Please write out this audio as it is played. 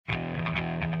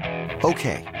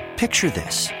Okay, picture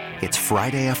this. It's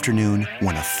Friday afternoon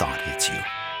when a thought hits you.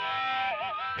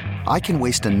 I can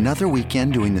waste another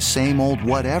weekend doing the same old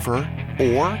whatever,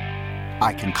 or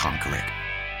I can conquer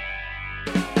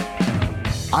it.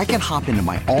 I can hop into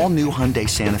my all-new Hyundai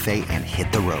Santa Fe and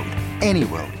hit the road. Any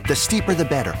road. The steeper, the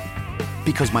better.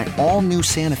 Because my all-new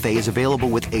Santa Fe is available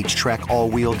with H-Track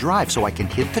all-wheel drive, so I can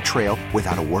hit the trail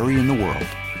without a worry in the world.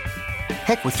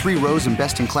 Heck, with 3 rows and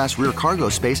best-in-class rear cargo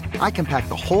space, I can pack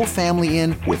the whole family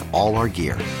in with all our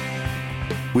gear.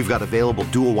 We've got available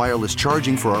dual wireless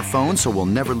charging for our phones, so we'll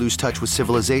never lose touch with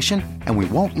civilization, and we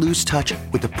won't lose touch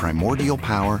with the primordial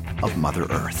power of Mother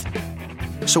Earth.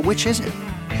 So which is it?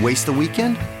 Waste the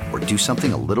weekend or do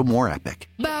something a little more epic?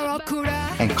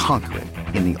 And conquer it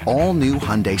in the all-new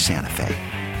Hyundai Santa Fe.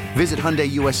 Visit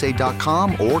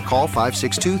HyundaiUSA.com or call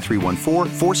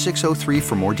 562-314-4603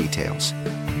 for more details.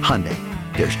 Hyundai,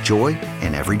 there's joy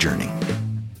in every journey.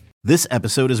 This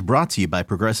episode is brought to you by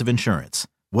Progressive Insurance.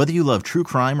 Whether you love true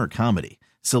crime or comedy,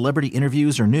 celebrity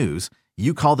interviews or news,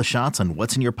 you call the shots on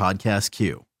what's in your podcast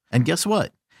queue. And guess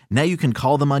what? Now you can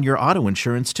call them on your auto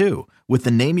insurance too with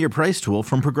the Name Your Price tool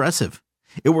from Progressive.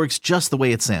 It works just the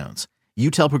way it sounds. You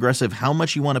tell Progressive how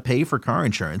much you want to pay for car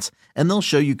insurance, and they'll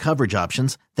show you coverage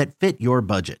options that fit your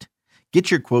budget. Get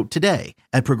your quote today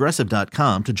at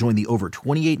Progressive.com to join the over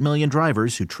 28 million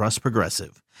drivers who trust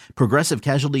Progressive. Progressive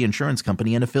Casualty Insurance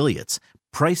Company and Affiliates.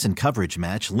 Price and coverage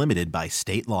match limited by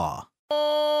state law.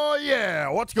 Oh, yeah.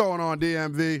 What's going on,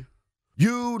 DMV?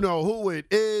 You know who it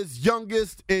is.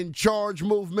 Youngest in charge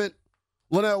movement,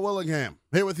 Lynnell Willingham.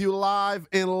 Here with you live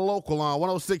and local on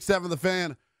 106.7 The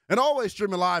Fan. And always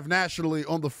streaming live nationally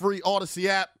on the free Odyssey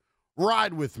app.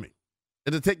 Ride with me.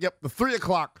 And to take you up to 3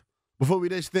 o'clock before we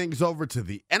dish things over to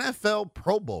the NFL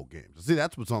Pro Bowl games. See,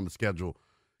 that's what's on the schedule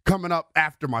coming up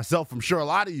after myself. I'm sure a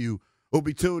lot of you will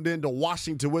be tuned in to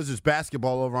Washington Wizards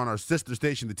basketball over on our sister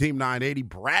station, the Team 980.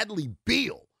 Bradley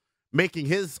Beal making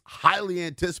his highly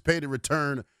anticipated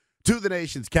return to the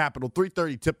nation's capital.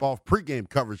 3:30 tip-off. Pregame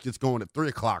coverage gets going at 3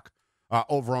 o'clock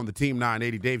over on the Team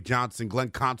 980. Dave Johnson,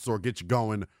 Glenn Consor get you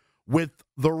going with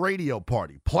the radio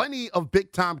party. Plenty of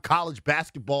big-time college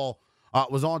basketball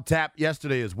was on tap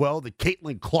yesterday as well. The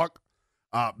Caitlin Clark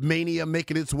mania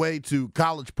making its way to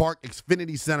College Park.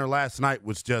 Xfinity Center last night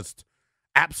was just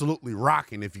absolutely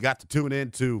rocking. If you got to tune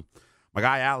in to my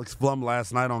guy Alex Flum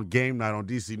last night on Game Night on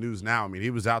DC News Now, I mean, he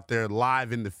was out there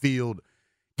live in the field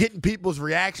getting people's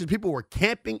reactions. People were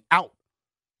camping out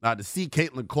to see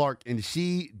Caitlin Clark, and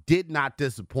she did not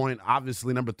disappoint.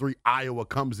 Obviously, number 3, Iowa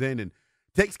comes in and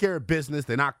takes care of business.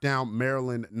 They knock down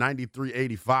Maryland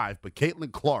 93-85, but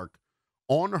Caitlin Clark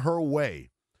on her way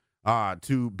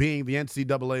to being the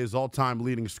NCAA's all-time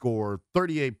leading scorer,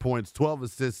 38 points, 12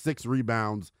 assists, 6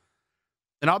 rebounds.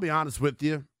 And I'll be honest with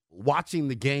you, watching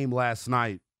the game last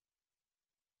night,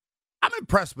 I'm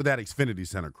impressed with that Xfinity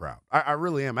Center crowd. I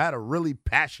really am. I had a really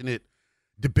passionate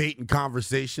debate and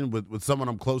conversation with someone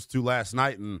I'm close to last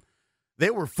night, and they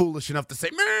were foolish enough to say,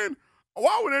 man,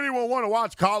 why would anyone want to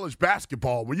watch college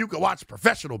basketball when you can watch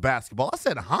professional basketball? I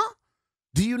said, huh?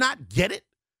 Do you not get it?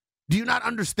 Do you not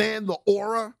understand the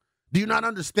aura? Do you not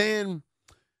understand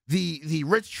the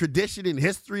rich tradition and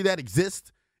history that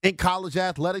exists in college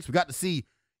athletics? We got to see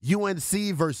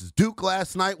UNC versus Duke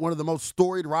last night, one of the most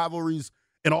storied rivalries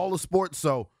in all of sports.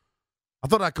 So I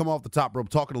thought I'd come off the top rope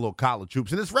talking a little college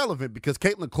hoops. And it's relevant because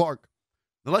Caitlin Clark,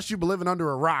 unless you've been living under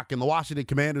a rock and the Washington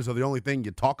Commanders are the only thing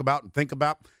you talk about and think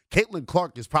about, Caitlin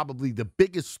Clark is probably the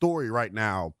biggest story right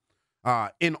now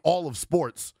in all of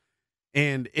sports.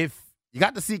 And if you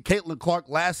got to see Caitlin Clark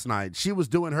last night, she was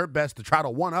doing her best to try to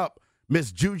one-up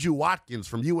Miss Juju Watkins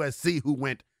from USC, who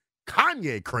went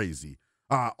Kanye crazy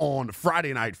on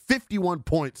Friday night. 51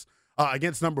 points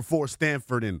against number 4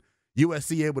 Stanford, and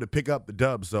USC able to pick up the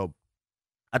dub. So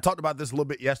I talked about this a little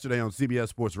bit yesterday on CBS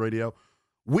Sports Radio.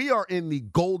 We are in the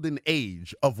golden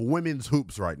age of women's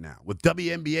hoops right now, with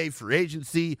WNBA free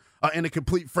agency in a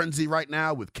complete frenzy right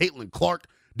now, with Caitlin Clark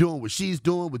doing what she's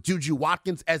doing, with Juju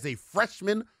Watkins as a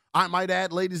freshman, I might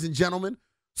add, ladies and gentlemen,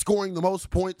 scoring the most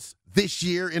points this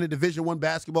year in a Division I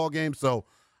basketball game. So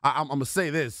I'm going to say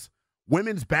this.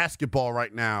 Women's basketball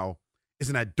right now is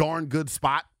in a darn good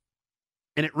spot,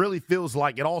 and it really feels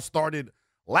like it all started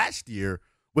last year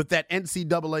with that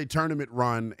NCAA tournament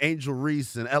run, Angel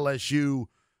Reese and LSU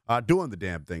doing the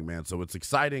damn thing, man. So it's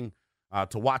exciting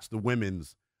to watch the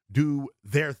women's do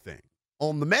their thing.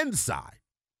 On the men's side,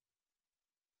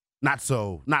 not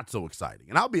so exciting.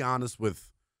 And I'll be honest with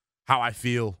how I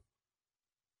feel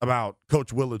about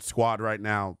Coach Willard's squad right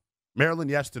now. Maryland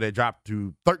yesterday dropped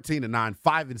to 13-9,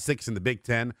 5-6 in the Big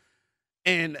Ten.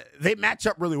 And they match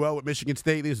up really well with Michigan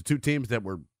State. These are two teams that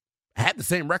were had the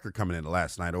same record coming into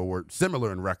last night, or were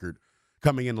similar in record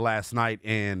coming into last night.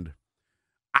 And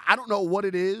I don't know what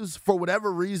it is. For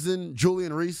whatever reason, Juju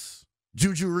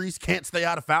Reese can't stay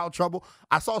out of foul trouble.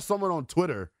 I saw someone on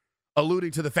Twitter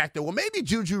alluding to the fact that, well, maybe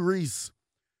Juju Reese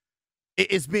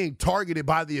is being targeted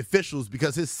by the officials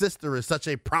because his sister is such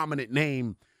a prominent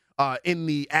name in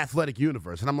the athletic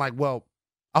universe. And I'm like, well,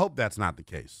 I hope that's not the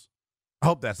case. I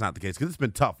hope that's not the case because it's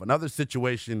been tough. Another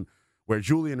situation where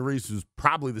Julian Reese, who's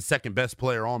probably the second best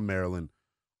player on Maryland,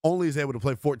 only is able to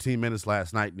play 14 minutes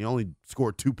last night, and he only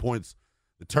scored 2 points.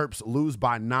 The Terps lose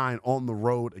by 9 on the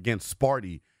road against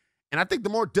Sparty. And I think the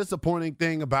more disappointing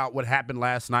thing about what happened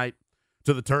last night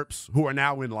to the Terps, who are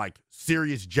now in, like,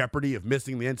 serious jeopardy of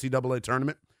missing the NCAA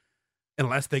tournament,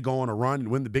 unless they go on a run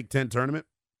and win the Big Ten tournament,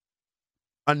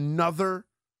 another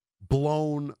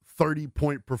blown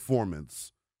 30-point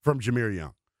performance from Jahmir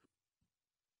Young.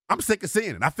 I'm sick of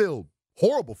seeing it. I feel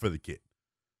horrible for the kid.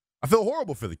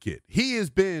 He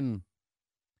has been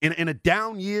in a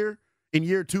down year in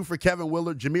year 2 for Kevin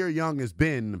Willard. Jahmir Young has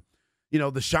been,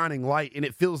 the shining light, and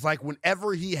it feels like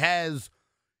whenever he has,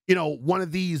 one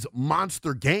of these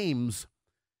monster games,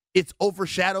 it's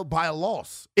overshadowed by a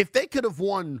loss. If they could have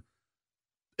won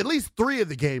at least 3 of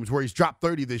the games where he's dropped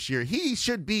 30 this year, he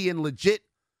should be in legit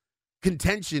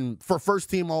contention for first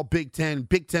team all Big Ten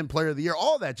Player of the Year,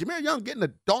 all that. Jahmir Young getting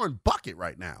a darn bucket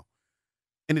right now.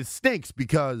 And it stinks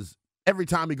because every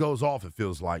time he goes off, it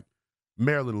feels like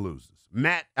Maryland loses.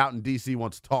 Matt out in D.C.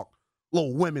 wants to talk a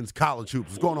little women's college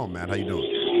hoops. What's going on, Matt? How you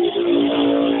doing?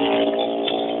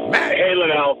 Matt. Hey,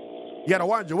 Lynnell. You got to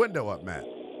wind your window up, Matt.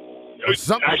 Or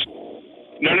something.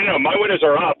 No. My windows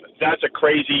are up. That's a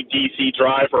crazy D.C.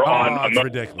 driver on. It's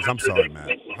ridiculous. I'm sorry, Matt.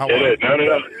 It is. No.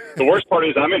 The worst part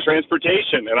is I'm in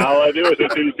transportation, and all I do is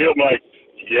I see the field. I'm like,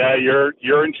 yeah,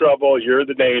 you're in trouble. You're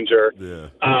the danger. Yeah.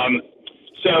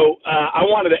 So I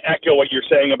wanted to echo what you're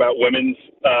saying about women's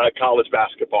college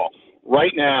basketball.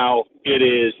 Right now, it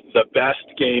is the best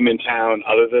game in town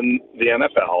other than the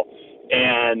NFL.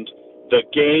 And the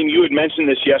game, you had mentioned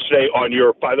this yesterday on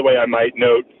your, by the way, I might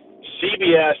note,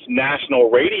 CBS national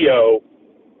radio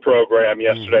program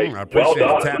yesterday. I appreciate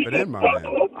you tapping in, my man.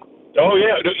 Oh,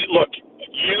 yeah. Look,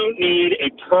 you need a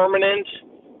permanent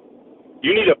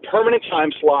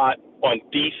time slot on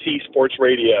DC Sports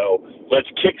Radio. Let's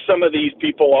kick some of these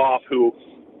people off who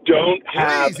don't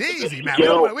have easy, man. We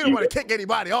don't want to kick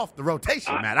anybody off the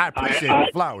rotation, man. I appreciate the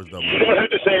flowers, though. You don't have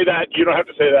to say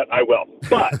that. I will.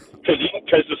 But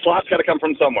because the slot's got to come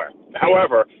from somewhere.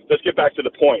 However, let's get back to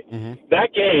the point. Mm-hmm.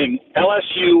 That game,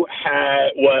 LSU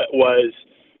was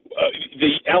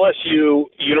the LSU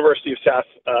University of South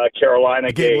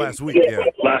Carolina game last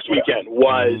weekend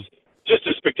was just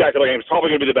a spectacular game. It's probably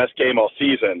going to be the best game all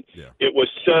season. Yeah. It was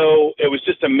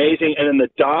just amazing. And then the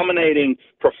dominating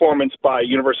performance by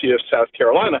University of South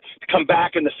Carolina to come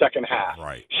back in the second half.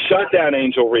 Right. Shut down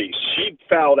Angel Reese. She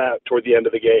fouled out toward the end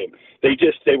of the game.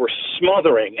 They were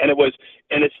smothering, and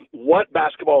it's what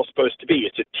basketball is supposed to be.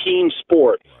 It's a team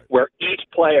sport where each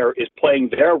player is playing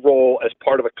their role as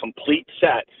part of a complete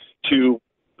set to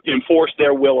enforce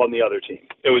their will on the other team.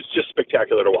 It was just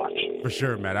spectacular to watch. For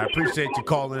sure, man. I appreciate you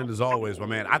calling in as always, my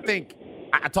man. I think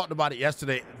I talked about it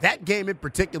yesterday. That game in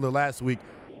particular last week,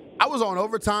 I was on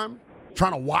overtime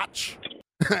trying to watch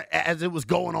as it was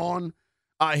going on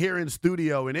here in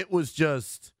studio, and it was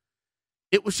just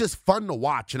fun to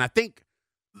watch. And I think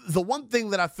the one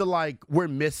thing that I feel like we're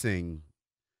missing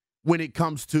when it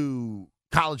comes to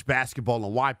college basketball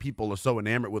and why people are so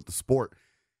enamored with the sport,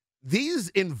 these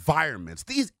environments,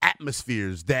 these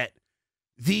atmospheres that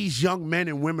these young men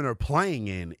and women are playing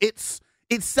in, it's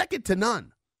second to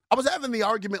none. I was having the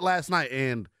argument last night,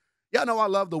 and y'all know I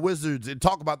love the Wizards and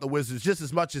talk about the Wizards just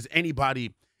as much as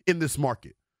anybody in this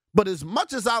market. But as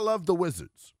much as I love the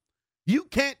Wizards, you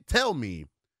can't tell me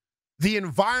the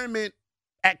environment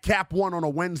at Cap One on a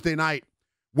Wednesday night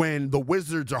when the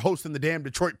Wizards are hosting the damn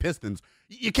Detroit Pistons,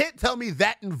 you can't tell me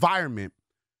that environment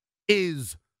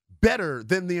is better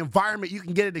than the environment you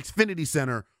can get at Xfinity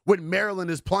Center when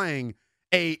Maryland is playing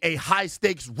a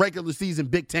high-stakes regular season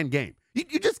Big Ten game.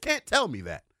 You just can't tell me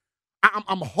that.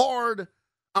 I'm hard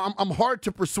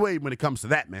to persuade when it comes to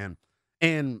that, man.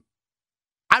 And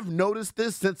I've noticed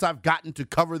this since I've gotten to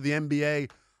cover the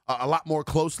NBA a lot more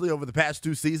closely over the past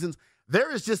 2 seasons.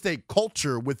 There is just a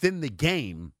culture within the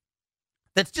game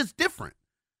that's just different.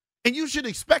 And you should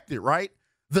expect it, right?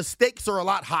 The stakes are a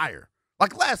lot higher.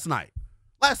 Like last night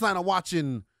I'm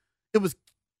watching, it was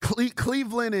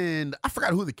Cleveland and I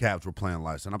forgot who the Cavs were playing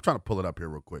last night. I'm trying to pull it up here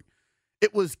real quick.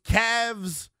 It was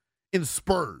Cavs and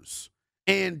Spurs.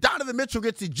 And Donovan Mitchell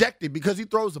gets ejected because he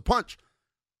throws a punch.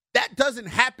 That doesn't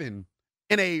happen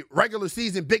in a regular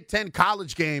season Big Ten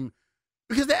college game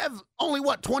because they have only,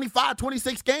 25,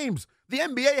 26 games. The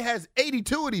NBA has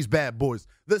 82 of these bad boys.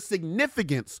 The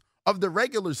significance of the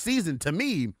regular season, to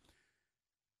me,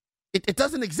 it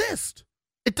doesn't exist.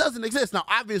 It doesn't exist. Now,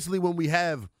 obviously, when we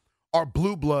have our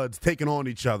blue bloods taking on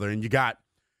each other and you got,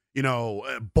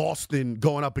 Boston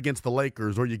going up against the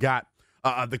Lakers, or you got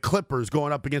the Clippers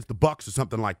going up against the Bucks or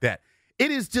something like that,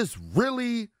 it is just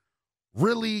really,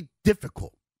 really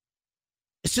difficult.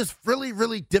 It's just really,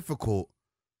 really difficult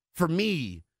for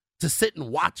me to sit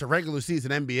and watch a regular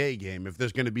season NBA game if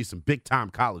there's going to be some big-time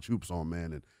college hoops on,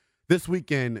 man. And this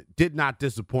weekend did not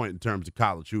disappoint in terms of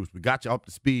college hoops. We got you up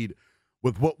to speed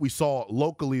with what we saw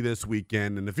locally this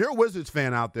weekend. And if you're a Wizards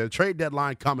fan out there, trade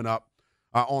deadline coming up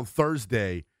on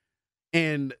Thursday.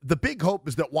 And the big hope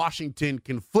is that Washington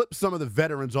can flip some of the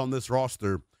veterans on this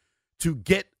roster to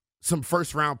get some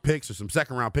first-round picks or some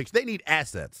second-round picks. They need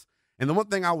assets. And the one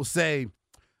thing I will say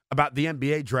about the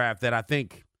NBA draft that I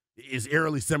think is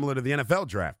eerily similar to the NFL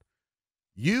draft,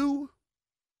 you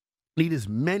need as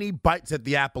many bites at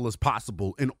the apple as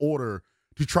possible in order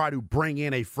to try to bring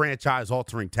in a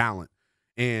franchise-altering talent.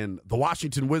 And the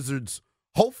Washington Wizards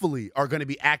hopefully are going to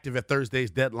be active at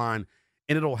Thursday's deadline,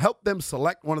 and it'll help them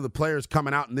select one of the players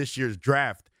coming out in this year's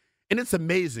draft. And it's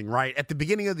amazing, right? At the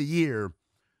beginning of the year,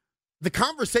 the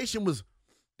conversation was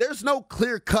there's no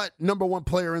clear-cut number one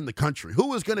player in the country.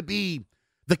 Who is going to be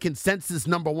the consensus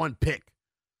number one pick?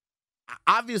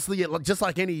 Obviously, just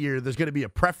like any year, there's going to be a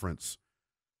preference.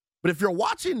 But if you're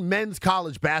watching men's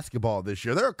college basketball this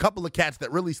year, there are a couple of cats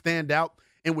that really stand out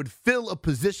and would fill a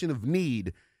position of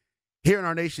need here in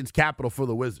our nation's capital for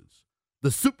the Wizards. The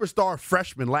superstar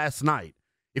freshman last night,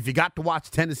 if you got to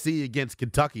watch Tennessee against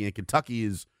Kentucky, and Kentucky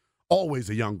is always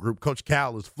a young group. Coach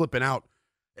Cal is flipping out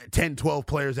 10, 12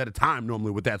 players at a time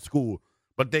normally with that school.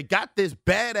 But they got this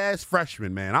badass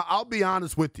freshman, man. I'll be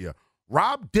honest with you.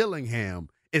 Rob Dillingham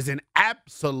is an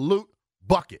absolute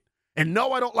bucket. And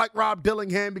no, I don't like Rob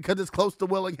Dillingham because it's close to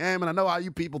Willingham, and I know how you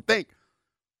people think.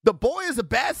 The boy is a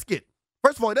basket.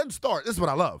 First of all, he doesn't start. This is what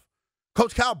I love.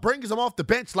 Coach Cal brings him off the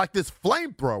bench like this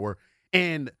flamethrower,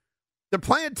 and they're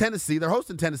playing Tennessee. They're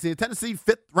hosting Tennessee. And Tennessee,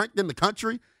 5th ranked in the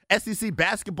country. SEC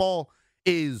basketball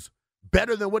is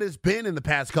better than what it's been in the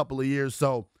past couple of years,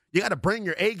 so you got to bring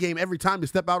your A game every time you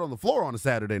step out on the floor on a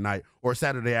Saturday night or a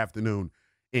Saturday afternoon.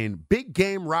 In big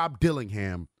game, Rob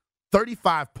Dillingham,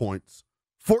 35 points,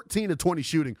 14 to 20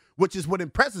 shooting, which is what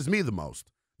impresses me the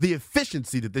most. The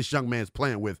efficiency that this young man's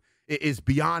playing with is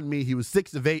beyond me. He was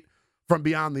 6 of 8 from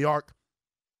beyond the arc.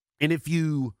 And if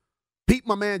you peep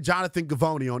my man Jonathan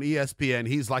Givony on ESPN,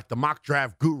 he's like the mock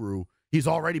draft guru. He's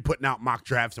already putting out mock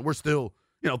drafts, and we're still,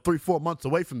 3-4 months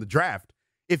away from the draft.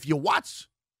 If you watch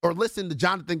or listen to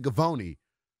Jonathan Givony,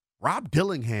 Rob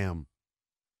Dillingham,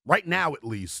 right now at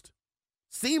least,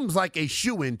 seems like a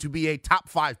shoo-in to be a top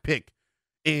 5 pick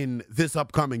in this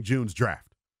upcoming June's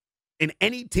draft. And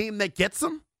any team that gets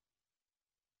him,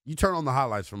 you turn on the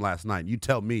highlights from last night and you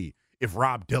tell me if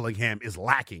Rob Dillingham is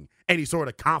lacking any sort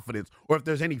of confidence or if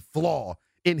there's any flaw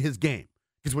in his game.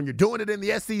 Because when you're doing it in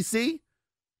the SEC,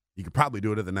 you could probably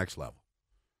do it at the next level.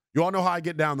 You all know how I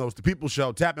get down, though. It's the People's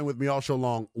Show. Tap in with me all show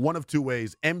long. One of two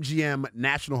ways. MGM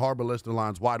National Harbor Listener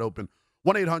Line's wide open.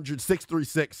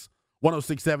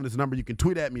 1-800-636-1067 is the number. You can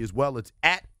tweet at me as well. It's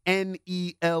at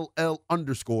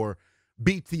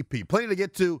NELL_BTP. Plenty to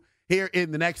get to here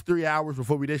in the next 3 hours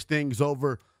before we dish things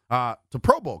over to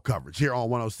Pro Bowl coverage here on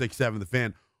 106.7 The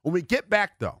Fan. When we get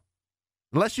back, though,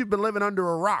 unless you've been living under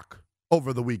a rock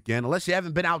over the weekend, unless you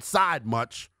haven't been outside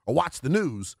much or watched the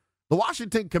news, the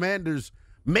Washington Commanders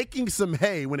making some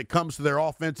hay when it comes to their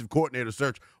offensive coordinator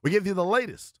search. We give you the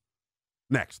latest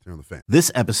next here on The Fan.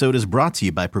 This episode is brought to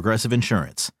you by Progressive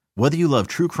Insurance. Whether you love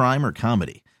true crime or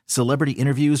comedy, celebrity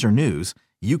interviews or news,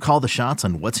 you call the shots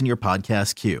on what's in your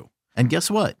podcast queue. And guess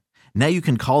what? Now you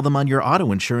can call them on your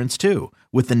auto insurance too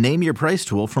with the Name Your Price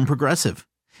tool from Progressive.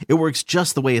 It works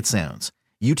just the way it sounds.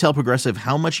 You tell Progressive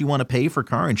how much you want to pay for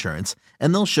car insurance,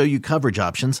 and they'll show you coverage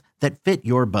options that fit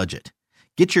your budget.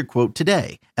 Get your quote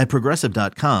today at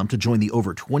Progressive.com to join the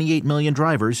over 28 million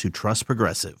drivers who trust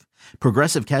Progressive.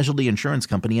 Progressive Casualty Insurance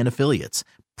Company and Affiliates.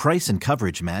 Price and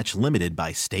coverage match limited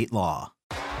by state law.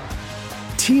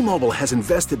 T-Mobile has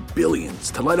invested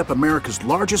billions to light up America's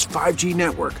largest 5G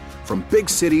network, from big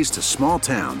cities to small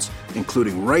towns,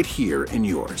 including right here in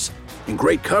yours. And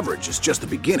great coverage is just the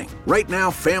beginning. Right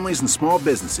now, families and small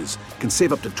businesses can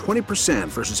save up to 20%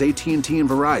 versus AT&T and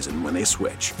Verizon when they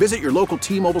switch. Visit your local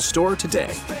T-Mobile store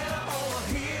today.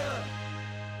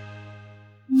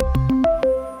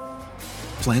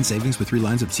 Plan savings with 3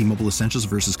 lines of T-Mobile Essentials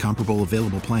versus comparable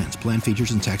available plans. Plan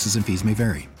features and taxes and fees may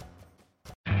vary.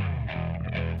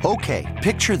 Okay,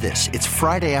 picture this. It's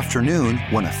Friday afternoon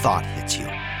when a thought hits you.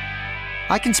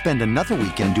 I can spend another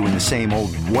weekend doing the same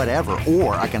old whatever,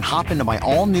 or I can hop into my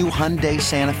all-new Hyundai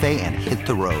Santa Fe and hit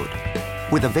the road.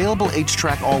 With available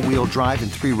H-Track all-wheel drive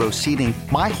and 3-row seating,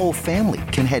 my whole family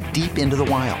can head deep into the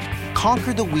wild.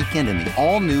 Conquer the weekend in the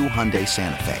all-new Hyundai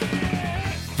Santa Fe.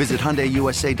 Visit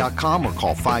HyundaiUSA.com or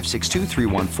call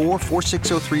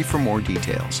 562-314-4603 for more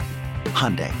details.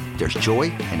 Hyundai, there's joy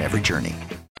in every journey.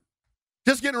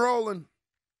 Just getting rolling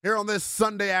here on this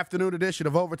Sunday afternoon edition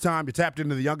of Overtime. You tapped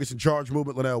into the youngest in charge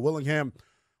movement, Lynnell Willingham.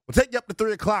 We'll take you up to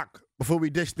 3 o'clock before we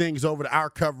dish things over to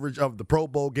our coverage of the Pro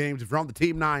Bowl games. If you're on the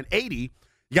Team 980, you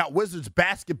got Wizards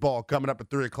basketball coming up at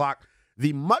 3 o'clock.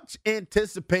 The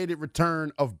much-anticipated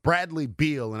return of Bradley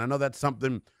Beal, and I know that's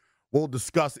something we'll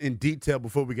discuss in detail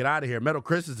before we get out of here. Metal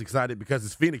Chris is excited because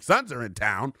his Phoenix Suns are in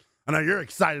town. I know you're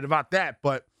excited about that,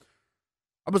 but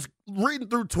I was reading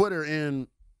through Twitter, and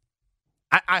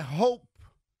I hope,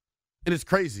 and it's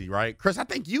crazy, right? Chris, I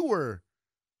think you were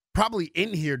probably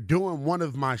in here doing one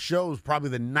of my shows probably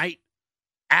the night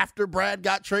after Brad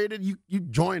got traded. You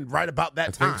joined right about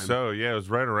that time. I think so, yeah. It was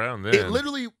right around then. It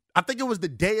literally, I think it was the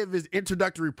day of his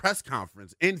introductory press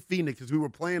conference in Phoenix as we were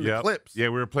playing the clips. Yeah,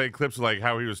 we were playing clips like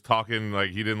how he was talking, like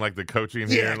he didn't like the coaching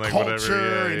here and like culture,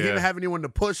 whatever. And he didn't have anyone to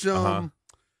push him. Uh-huh.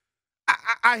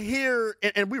 I hear,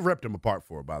 and we ripped him apart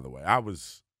for it, by the way. I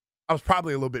was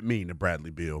probably a little bit mean to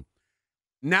Bradley Beal.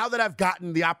 Now that I've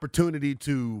gotten the opportunity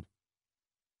to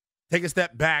take a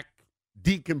step back,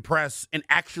 decompress, and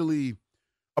actually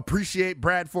appreciate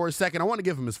Brad for a second, I want to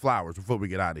give him his flowers before we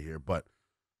get out of here. But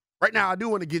right now, I do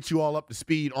want to get you all up to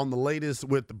speed on the latest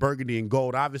with the Burgundy and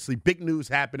Gold. Obviously, big news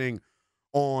happening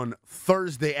on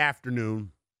Thursday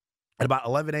afternoon at about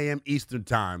 11 a.m. Eastern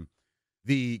time.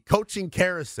 The coaching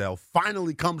carousel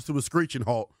finally comes to a screeching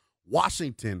halt.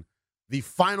 Washington, the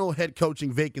final head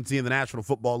coaching vacancy in the National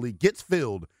Football League, gets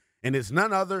filled, and it's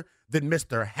none other than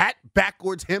Mr. Hat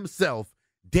Backwards himself,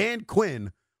 Dan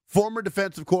Quinn, former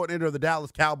defensive coordinator of the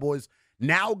Dallas Cowboys,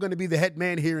 now going to be the head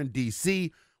man here in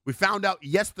D.C. We found out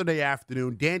yesterday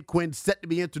afternoon Dan Quinn set to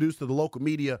be introduced to the local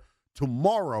media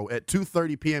tomorrow at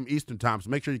 2:30 p.m. Eastern time,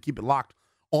 so make sure you keep it locked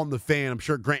on the Fan. I'm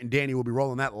sure Grant and Danny will be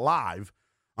rolling that live.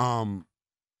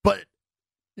 But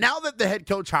now that the head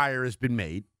coach hire has been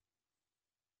made,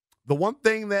 the one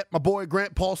thing that my boy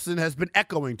Grant Paulson has been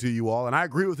echoing to you all, and I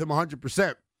agree with him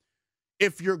 100%,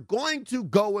 if you're going to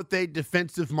go with a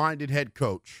defensive-minded head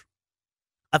coach,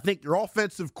 I think your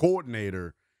offensive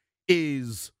coordinator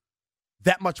is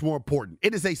that much more important.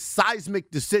 It is a seismic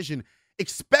decision,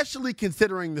 especially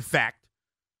considering the fact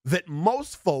that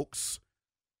most folks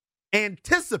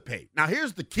anticipate, now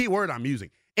here's the key word I'm using,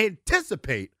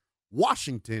 anticipate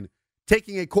Washington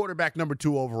taking a quarterback number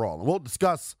 2 overall. And we'll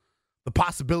discuss the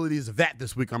possibilities of that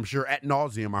this week, I'm sure, ad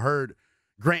nauseum. I heard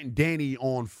Grant and Danny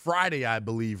on Friday, I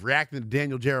believe, reacting to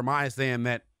Daniel Jeremiah saying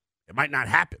that it might not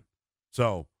happen.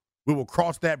 So we will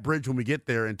cross that bridge when we get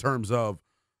there in terms of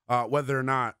whether or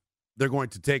not they're going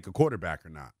to take a quarterback or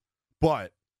not.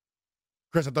 But,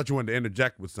 Chris, I thought you wanted to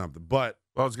interject with something. But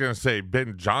I was going to say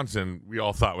Ben Johnson we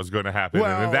all thought was going to happen,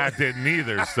 and that didn't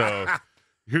either, so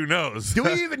who knows? Do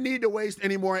we even need to waste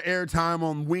any more airtime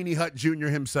on Weenie Hut Jr.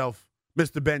 himself,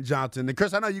 Mr. Ben Johnson? And,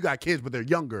 Chris, I know you got kids, but they're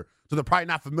younger, so they're probably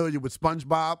not familiar with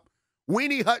SpongeBob.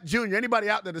 Weenie Hut Jr., anybody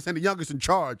out there that's in the youngest in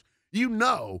charge, you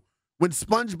know when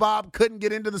SpongeBob couldn't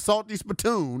get into the salty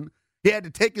spittoon, he had to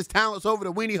take his talents over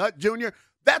to Weenie Hut Jr.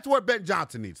 That's where Ben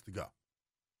Johnson needs to go.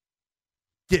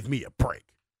 Give me a break.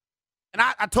 And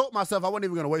I told myself I wasn't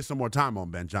even going to waste some more time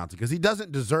on Ben Johnson because he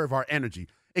doesn't deserve our energy,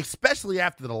 especially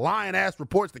after the lying-ass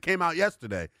reports that came out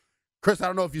yesterday. Chris, I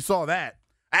don't know if you saw that.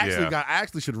 I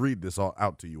actually should read this all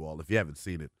out to you all if you haven't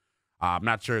seen it. I'm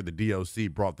not sure the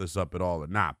DOC brought this up at all or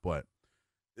not, but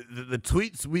the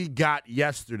tweets we got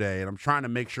yesterday, and I'm trying to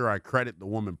make sure I credit the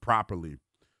woman properly.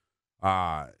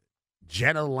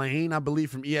 Jenna Lane, I believe,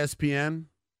 from ESPN,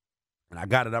 and I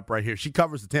got it up right here. She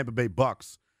covers the Tampa Bay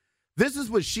Bucks. This is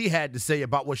what she had to say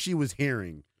about what she was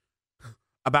hearing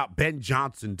about Ben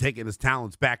Johnson taking his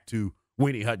talents back to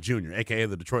Weenie Hut Jr., a.k.a.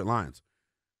 the Detroit Lions.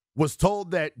 Was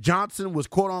told that Johnson was,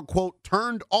 quote-unquote,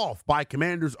 turned off by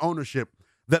Commanders' ownership,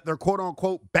 that they're,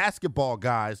 quote-unquote, basketball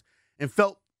guys, and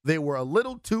felt they were a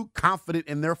little too confident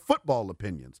in their football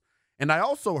opinions. And I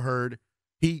also heard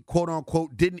he,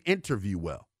 quote-unquote, didn't interview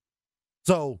well.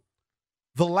 So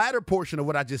the latter portion of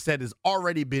what I just said has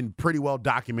already been pretty well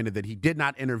documented, that he did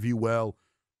not interview well.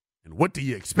 And what do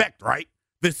you expect, right?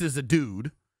 This is a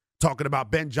dude talking about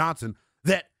Ben Johnson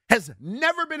that has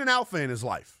never been an alpha in his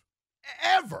life.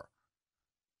 Ever.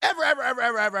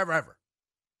 Ever.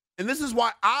 And this is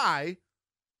why I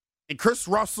and Chris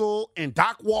Russell and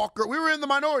Doc Walker, we were in the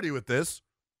minority with this.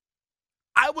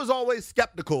 I was always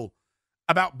skeptical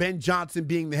about Ben Johnson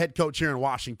being the head coach here in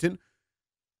Washington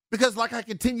because, like I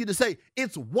continue to say,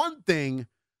 it's one thing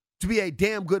to be a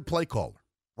damn good play caller,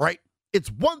 right? It's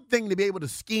one thing to be able to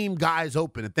scheme guys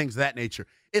open and things of that nature.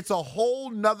 It's a whole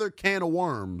nother can of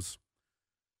worms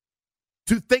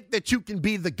to think that you can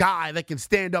be the guy that can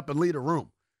stand up and lead a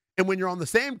room. And when you're on the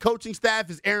same coaching staff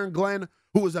as Aaron Glenn,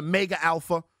 who is a mega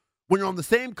alpha, when you're on the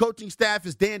same coaching staff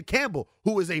as Dan Campbell,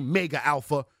 who is a mega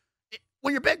alpha,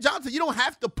 when you're Ben Johnson, you don't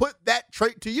have to put that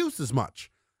trait to use as much.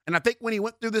 And I think when he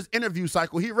went through this interview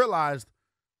cycle, he realized,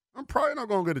 I'm probably not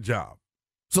going to get a job.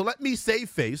 So let me save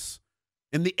face,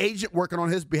 and the agent working on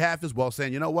his behalf as well,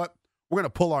 saying, you know what, we're going to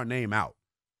pull our name out.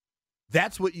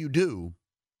 That's what you do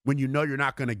when you know you're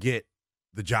not going to get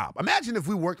the job. Imagine if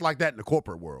we worked like that in the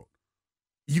corporate world.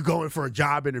 You go in for a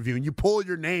job interview and you pull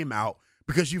your name out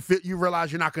because you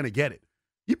realize you're not going to get it.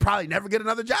 You probably never get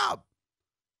another job.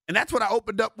 And that's what I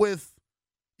opened up with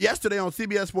yesterday on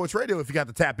CBS Sports Radio, if you got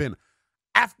to tap in.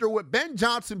 After what Ben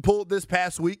Johnson pulled this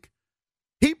past week,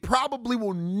 he probably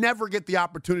will never get the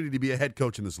opportunity to be a head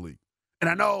coach in this league. And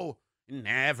I know,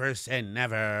 never say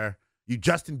never, you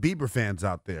Justin Bieber fans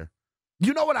out there.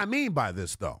 You know what I mean by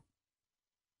this, though.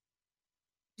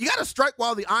 You got to strike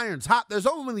while the iron's hot. There's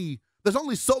only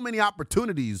so many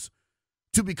opportunities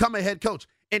to become a head coach.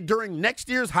 And during next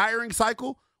year's hiring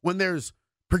cycle, when there's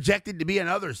projected to be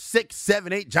another 6,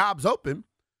 7, 8 jobs open,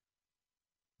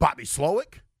 Bobby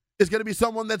Slowick is going to be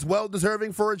someone that's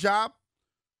well-deserving for a job.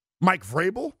 Mike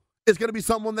Vrabel is going to be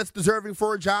someone that's deserving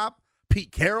for a job.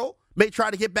 Pete Carroll may try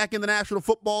to get back in the National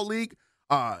Football League.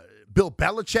 Bill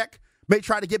Belichick may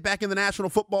try to get back in the National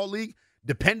Football League,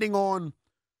 depending on,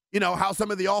 how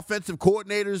some of the offensive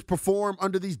coordinators perform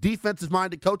under these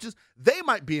defensive-minded coaches. They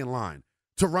might be in line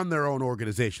to run their own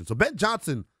organization. So Ben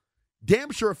Johnson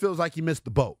damn sure feels like he missed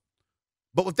the boat.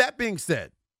 But with that being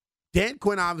said, Dan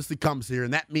Quinn obviously comes here,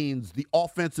 and that means the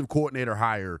offensive coordinator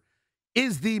hire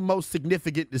is the most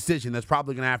significant decision that's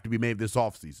probably going to have to be made this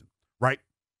offseason, right?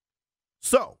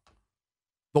 So,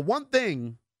 the one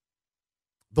thing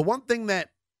that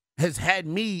has had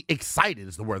me excited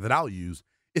is the word that I'll use,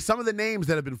 is some of the names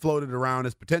that have been floated around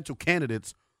as potential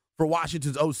candidates for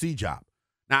Washington's OC job.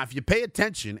 Now, if you pay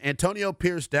attention, Antonio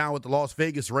Pierce down with the Las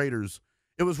Vegas Raiders,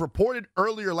 it was reported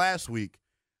earlier last week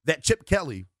that Chip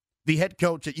Kelly, the head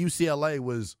coach at UCLA,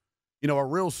 was, a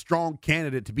real strong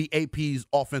candidate to be AP's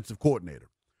offensive coordinator.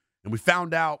 And we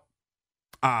found out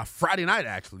Friday night,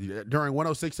 actually, during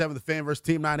 106.7 The Fan versus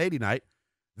Team 980 night,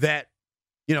 that,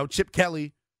 Chip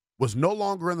Kelly was no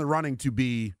longer in the running to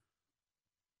be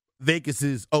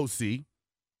Vegas's OC,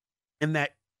 and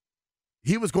that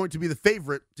he was going to be the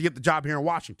favorite to get the job here in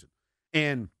Washington.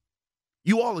 And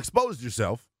you all exposed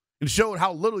yourself and showed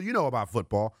how little you know about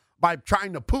football by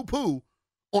trying to poo-poo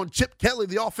on Chip Kelly,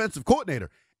 the offensive coordinator.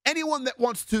 Anyone that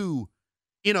wants to,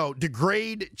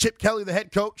 degrade Chip Kelly, the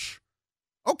head coach,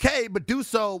 okay, but do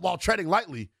so while treading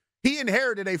lightly. He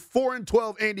inherited a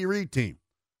 4-12 Andy Reid team.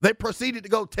 They proceeded to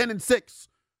go 10-6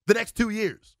 the next 2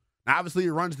 years. Now, obviously, he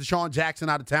runs Deshaun Jackson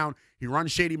out of town. He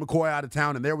runs Shady McCoy out of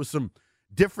town, and there was some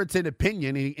difference in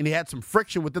opinion, and he had some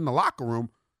friction within the locker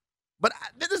room. But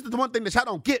this is the one thing that I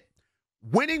don't get.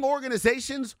 Winning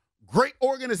organizations, great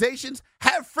organizations,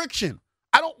 have friction.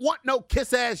 I don't want no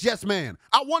kiss-ass yes man.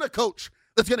 I want a coach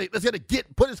that's gonna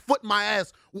put his foot in my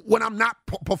ass when I'm not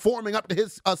performing up to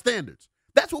his standards.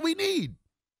 That's what we need.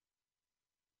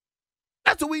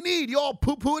 That's what we need. You all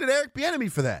poo-pooed at Eric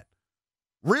Bieniemy for that.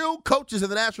 Real coaches in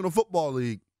the National Football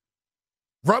League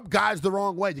rub guys the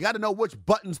wrong way. You got to know which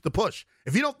buttons to push.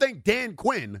 If you don't think Dan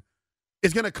Quinn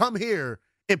is going to come here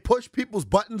and push people's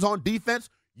buttons on defense,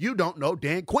 you don't know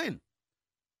Dan Quinn.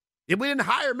 If we didn't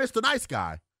hire Mr. Nice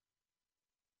Guy,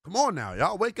 come on now,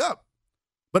 y'all, wake up.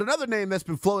 But another name that's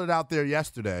been floated out there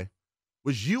yesterday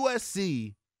was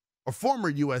USC, or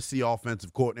former USC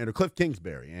offensive coordinator Kliff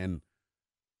Kingsbury. And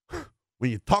when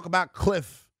you talk about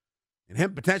Kliff and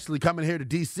him potentially coming here to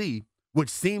D.C., which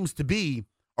seems to be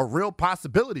a real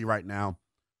possibility right now,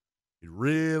 it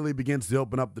really begins to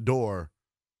open up the door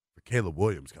for Caleb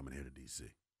Williams coming here to D.C.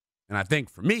 And I think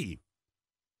for me,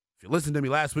 if you listened to me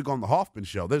last week on the Hoffman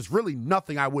Show, there's really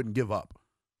nothing I wouldn't give up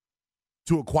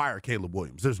to acquire Caleb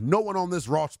Williams. There's no one on this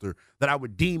roster that I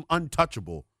would deem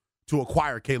untouchable to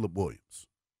acquire Caleb Williams.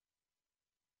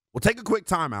 We'll take a quick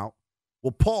timeout.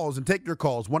 We'll pause and take your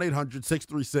calls.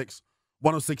 1-800-636-1067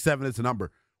 is the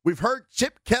number. We've heard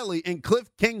Chip Kelly and Kliff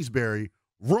Kingsbury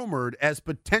rumored as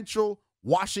potential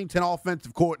Washington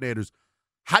offensive coordinators.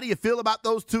 How do you feel about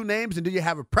those two names, and do you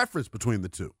have a preference between the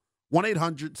two?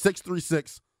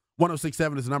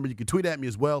 1-800-636-1067 is the number. You can tweet at me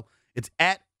as well It's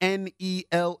at NELL_BTP.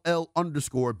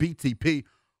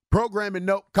 Programming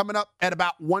note coming up at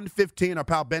about 1:15. Our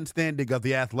pal Ben Standing of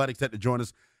The Athletics set to join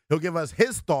us. He'll give us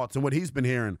his thoughts and what he's been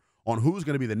hearing on who's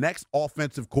going to be the next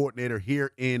offensive coordinator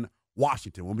here in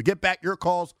Washington. When we get back, your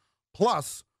calls,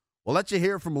 plus we'll let you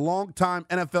hear from longtime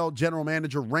NFL general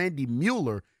manager Randy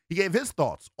Mueller. He gave his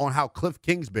thoughts on how Kliff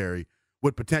Kingsbury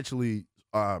would potentially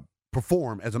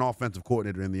perform as an offensive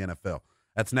coordinator in the NFL.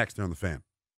 That's next here on The Fan.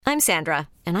 I'm Sandra,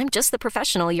 and I'm just the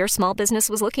professional your small business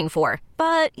was looking for.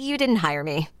 But you didn't hire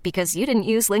me because you didn't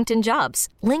use LinkedIn Jobs.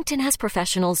 LinkedIn has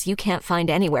professionals you can't find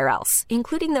anywhere else,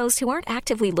 including those who aren't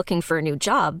actively looking for a new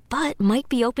job, but might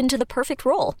be open to the perfect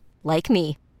role, like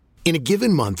me. In a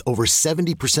given month, over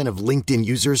 70% of LinkedIn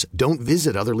users don't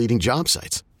visit other leading job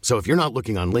sites. So if you're not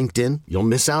looking on LinkedIn, you'll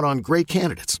miss out on great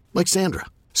candidates like Sandra.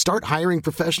 Start hiring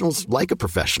professionals like a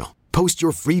professional. Post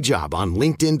your free job on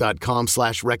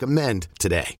linkedin.com/recommend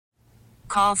today.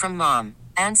 Call from mom.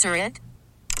 Answer it.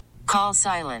 Call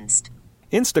silenced.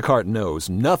 Instacart knows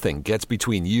nothing gets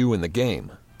between you and the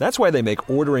game. That's why they make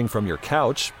ordering from your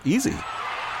couch easy.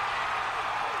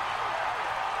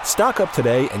 Stock up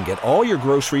today and get all your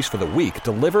groceries for the week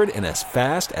delivered in as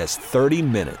fast as 30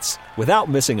 minutes without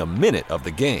missing a minute of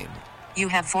the game. You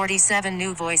have 47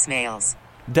 new voicemails.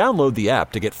 Download the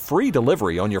app to get free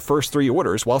delivery on your first 3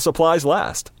 orders while supplies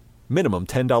last. Minimum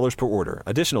 $10 per order.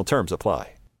 Additional terms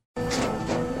apply.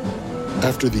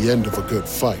 After the end of a good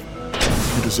fight,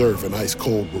 you deserve an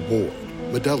ice-cold reward.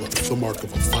 Modelo is the mark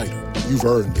of a fighter. You've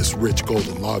earned this rich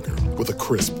golden lager with a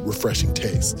crisp, refreshing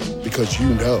taste. Because you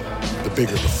know, the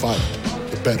bigger the fight,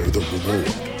 the better the reward.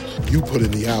 You put in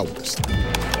the hours,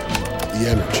 the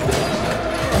energy,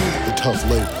 the tough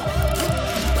labor.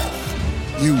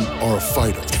 You are a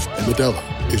fighter, and Modelo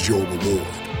is your reward.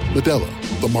 Modelo,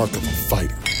 the mark of a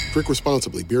fighter. Drink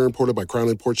responsibly. Beer imported by Crown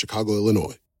Imports, Chicago,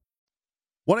 Illinois.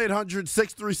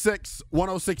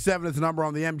 1-800-636-1067 is the number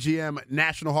on the MGM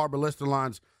National Harbor Lister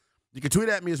lines. You can tweet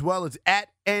at me as well. It's at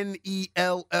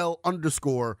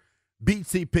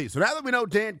NELL_BTP. So now that we know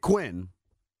Dan Quinn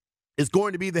is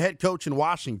going to be the head coach in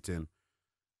Washington,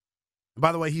 and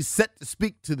by the way, he's set to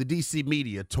speak to the D.C.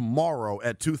 media tomorrow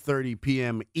at 2:30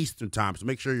 p.m. Eastern time. So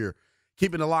make sure you're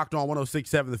keeping it locked on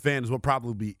 106.7 The Fan, as we'll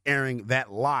probably be airing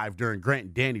that live during Grant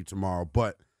and Danny tomorrow.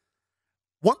 But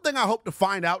one thing I hope to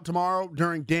find out tomorrow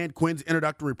during Dan Quinn's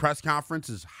introductory press conference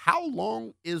is how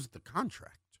long is the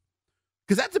contract?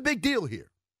 Because that's a big deal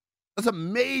here. That's a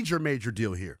major, major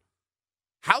deal here.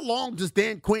 How long does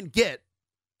Dan Quinn get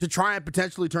to try and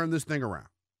potentially turn this thing around?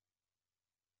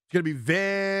 It's going to be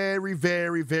very,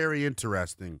 very, very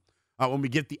interesting when we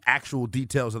get the actual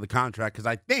details of the contract, because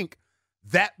I think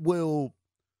that will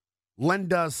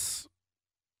lend us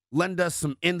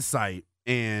some insight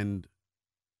and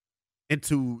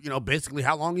into, basically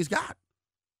how long he's got.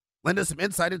 Lend us some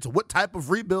insight into what type of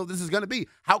rebuild this is going to be,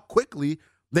 how quickly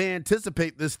they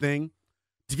anticipate this thing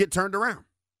to get turned around.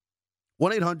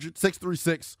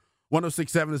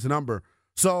 1-800-636-1067 is the number.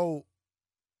 So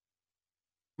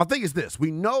my thing is this. We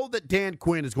know that Dan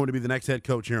Quinn is going to be the next head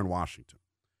coach here in Washington.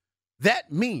 That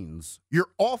means your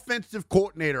offensive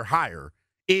coordinator hire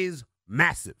is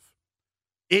massive.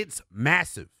 It's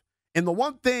massive. And the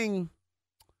one thing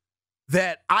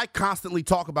that I constantly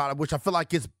talk about, which I feel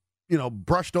like is,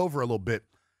 brushed over a little bit,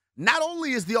 not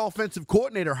only is the offensive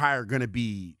coordinator hire going to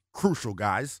be crucial,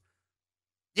 guys,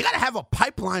 you got to have a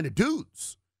pipeline of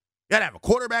dudes. You got to have a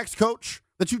quarterbacks coach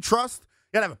that you trust.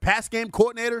 You got to have a pass game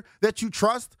coordinator that you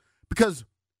trust, because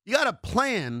you got to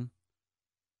plan.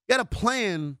 You got to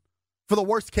plan for the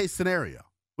worst case scenario.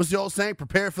 What's the old saying?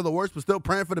 Prepare for the worst, but still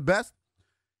praying for the best.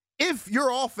 If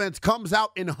your offense comes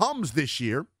out and hums this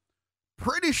year,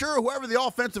 pretty sure whoever the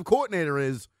offensive coordinator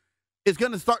is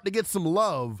going to start to get some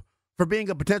love for being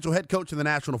a potential head coach in the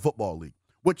National Football League.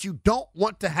 What you don't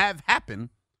want to have happen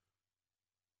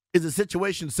is a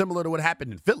situation similar to what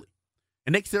happened in Philly.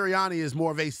 And Nick Sirianni is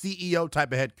more of a CEO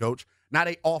type of head coach, not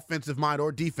a offensive mind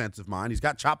or defensive mind. He's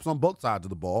got chops on both sides of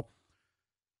the ball.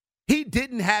 He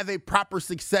didn't have a proper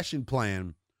succession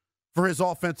plan for his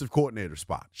offensive coordinator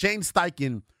spot. Shane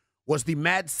Steichen was the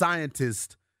mad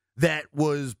scientist that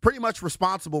was pretty much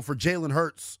responsible for Jalen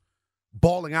Hurts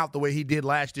balling out the way he did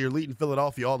last year, leading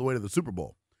Philadelphia all the way to the Super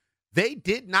Bowl. They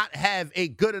did not have a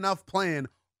good enough plan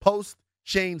post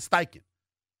Shane Steichen.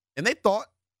 And they thought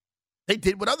they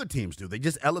did what other teams do. They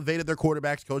just elevated their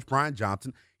quarterbacks coach, Brian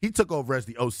Johnson. He took over as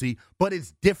the OC, but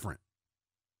it's different.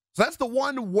 So that's the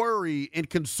one worry and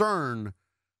concern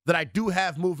that I do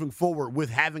have moving forward with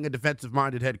having a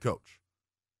defensive-minded head coach.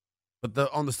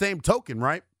 But on the same token,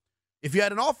 right, if you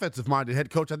had an offensive-minded head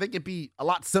coach, I think it'd be a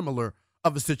lot similar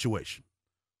of a situation.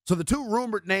 So the two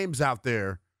rumored names out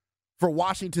there for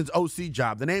Washington's OC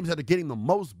job, the names that are getting the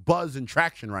most buzz and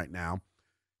traction right now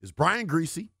is Brian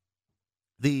Griese,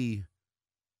 the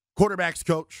quarterbacks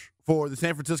coach for the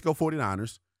San Francisco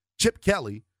 49ers, Chip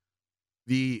Kelly,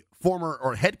 the former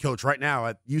or head coach right now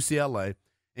at UCLA,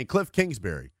 and Kliff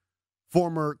Kingsbury,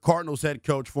 former Cardinals head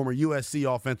coach, former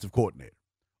USC offensive coordinator.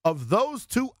 Of those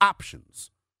two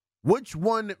options, which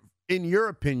one, in your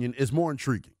opinion, is more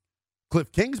intriguing?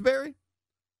 Kliff Kingsbury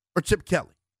or Chip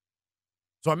Kelly?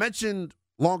 So I mentioned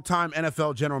longtime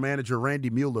NFL general manager Randy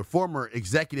Mueller, former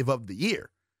executive of the year.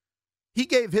 He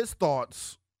gave his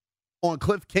thoughts on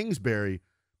Kliff Kingsbury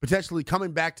potentially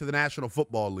coming back to the National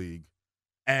Football League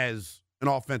as an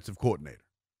offensive coordinator.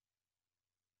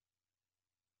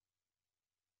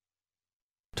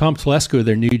 Tom Telesco,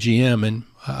 their new GM, and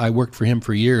I worked for him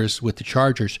for years with the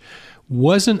Chargers,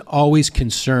 wasn't always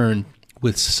concerned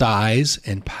with size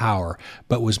and power,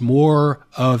 but was more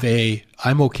of a,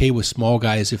 I'm okay with small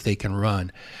guys if they can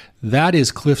run. That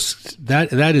is Kliff's.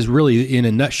 That is really, in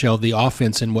a nutshell, the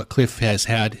offense and what Kliff has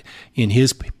had in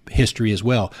his history as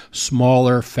well.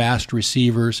 Smaller, fast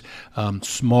receivers,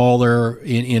 smaller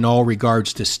in all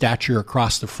regards to stature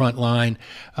across the front line.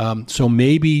 So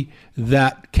maybe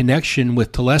that connection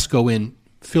with Telesco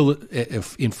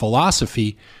in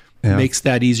philosophy makes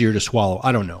that easier to swallow.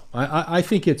 I don't know. I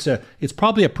think it's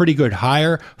probably a pretty good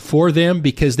hire for them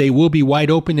because they will be wide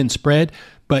open and spread.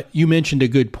 But you mentioned a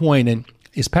good point, and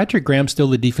is Patrick Graham still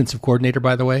the defensive coordinator,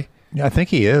 by the way? Yeah, I think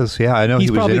he is. Yeah, I know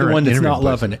he's probably the one that's not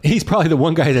loving it. He's probably the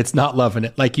one guy that's not loving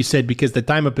it, like you said, because the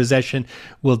time of possession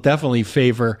will definitely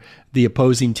favor the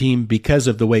opposing team because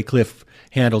of the way Kliff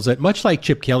handles it. Much like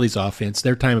Chip Kelly's offense,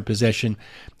 their time of possession,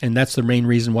 and that's the main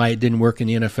reason why it didn't work in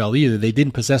the NFL either. They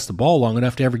didn't possess the ball long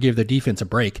enough to ever give their defense a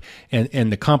break,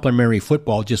 and the complementary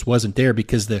football just wasn't there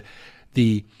because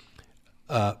the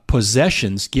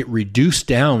possessions get reduced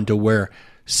down to where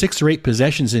 6 or 8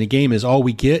 possessions in a game is all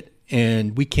we get,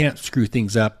 and we can't screw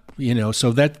things up,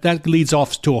 so that leads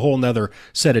off to a whole nother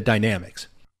set of dynamics.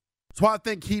 That's why I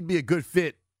think he'd be a good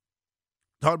fit,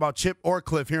 talking about Chip or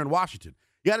Kliff here in Washington.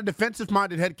 You got a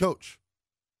defensive-minded head coach.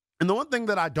 And the one thing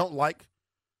that I don't like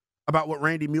about what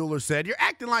Randy Mueller said, you're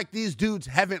acting like these dudes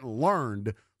haven't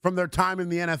learned from their time in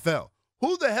the NFL.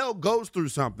 Who the hell goes through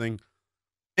something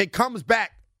and comes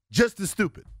back just as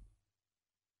stupid?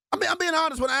 I'm being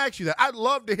honest when I ask you that. I'd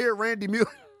love to hear Randy Mueller.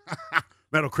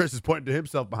 Metal Chris is pointing to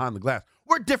himself behind the glass.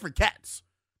 We're different cats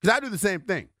because I do the same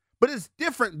thing. But it's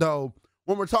different, though,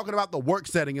 when we're talking about the work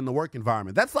setting and the work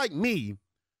environment. That's like me,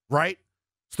 right?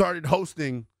 Started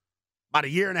hosting about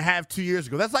 1.5 years, 2 years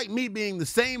ago. That's like me being the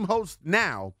same host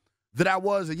now that I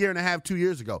was 1.5 years, 2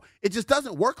 years ago. It just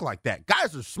doesn't work like that.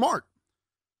 Guys are smart.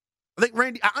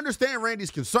 I understand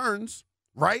Randy's concerns,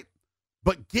 right?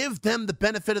 But give them the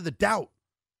benefit of the doubt.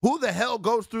 Who the hell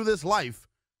goes through this life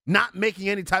not making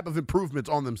any type of improvements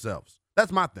on themselves?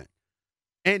 That's my thing.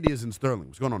 Andy is in Sterling.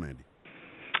 What's going on, Andy?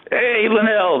 Hey,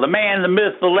 Lynnell, the man, the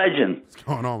myth, the legend. What's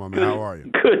going on, my man? How are you?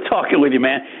 Good talking with you,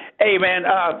 man. Hey, man,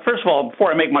 first of all,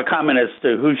 before I make my comment as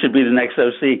to who should be the next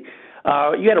OC,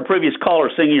 you had a previous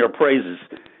caller singing your praises.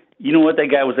 You know what? That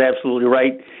guy was absolutely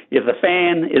right. If the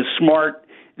fan is smart,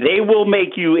 they will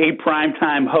make you a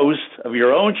primetime host of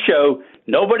your own show,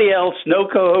 nobody else, no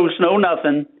co-host, no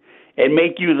nothing, and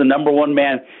make you the number one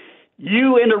man.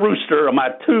 You and the Rooster are my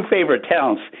 2 favorite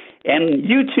talents, and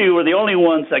you 2 are the only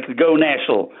ones that could go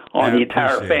national on the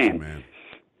entire fan. You, man.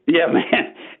 Yeah,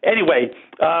 man. Anyway,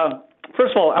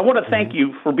 first of all, I want to thank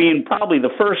you for being probably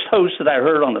the first host that I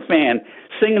heard on the fan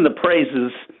singing the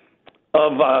praises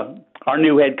of our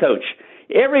new head coach.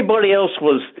 Everybody else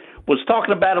was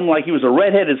talking about him like he was a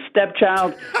redheaded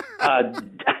stepchild,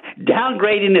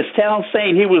 downgrading his talent,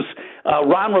 saying he was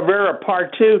Ron Rivera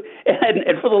Part 2.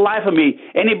 And for the life of me,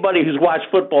 anybody who's watched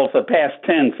football for the past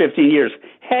 10, 15 years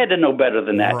had to know better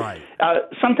than that. Right.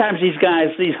 Sometimes these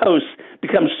hosts,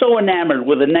 become so enamored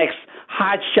with the next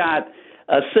hotshot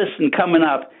assistant coming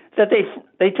up that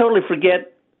they totally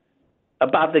forget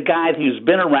about the guy who's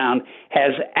been around,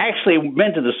 has actually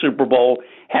been to the Super Bowl,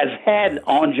 has had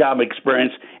on-job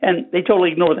experience, and they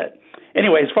totally ignore that.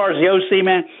 Anyway, as far as the OC,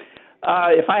 man,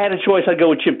 if I had a choice, I'd go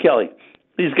with Chip Kelly.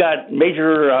 He's got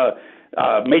major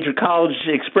college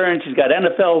experience. He's got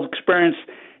NFL experience.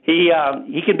 He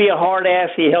can be a hard ass.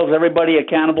 He holds everybody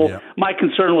accountable. Yep. My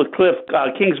concern with Kliff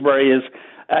Kingsbury is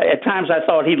at times I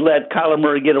thought he'd let Kyler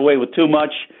Murray get away with too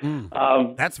much.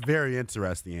 That's very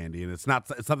interesting, Andy, and it's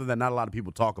something that not a lot of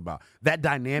people talk about. That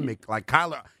dynamic, like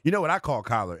Kyler, you know what I call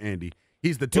Kyler, Andy?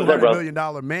 He's the $200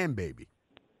 million man baby.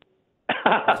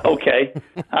 Okay,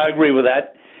 I agree with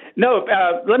that. No,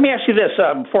 let me ask you this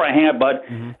before I hang up, bud.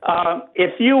 Mm-hmm.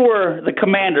 If you were the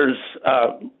Commanders'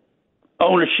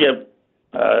 ownership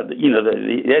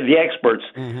the experts.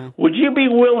 Mm-hmm. Would you be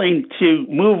willing to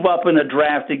move up in the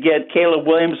draft to get Caleb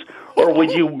Williams, or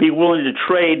would you be willing to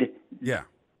trade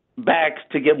back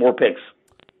to get more picks?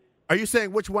 Are you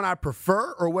saying which one I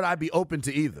prefer, or would I be open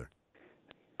to either?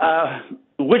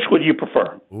 Which would you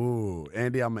prefer? Ooh,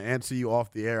 Andy, I'm going to answer you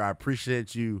off the air. I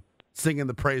appreciate you singing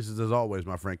the praises as always,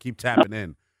 my friend. Keep tapping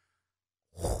in.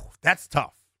 Whew, that's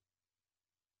tough.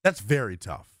 That's very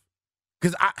tough.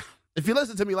 Because if you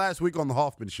listened to me last week on the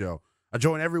Hoffman Show, I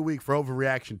join every week for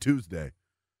Overreaction Tuesday.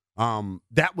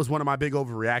 That was one of my big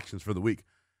overreactions for the week.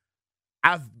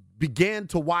 I've began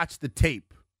to watch the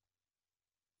tape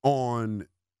on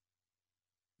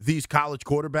these college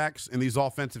quarterbacks and these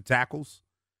offensive tackles.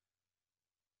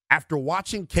 After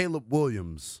watching Caleb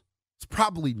Williams, it's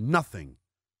probably nothing.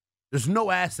 There's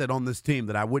no asset on this team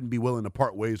that I wouldn't be willing to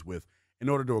part ways with in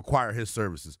order to acquire his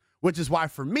services, which is why,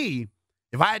 for me,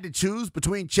 if I had to choose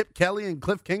between Chip Kelly and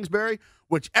Kliff Kingsbury,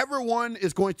 whichever one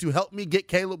is going to help me get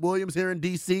Caleb Williams here in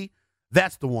D.C.,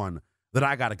 that's the one that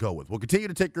I got to go with. We'll continue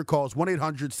to take your calls.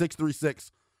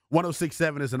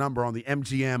 1-800-636-1067 is the number on the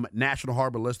MGM National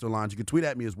Harbor Listener Lines. You can tweet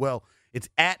at me as well. It's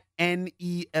at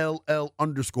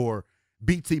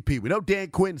NELL_BTP. We know Dan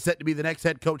Quinn set to be the next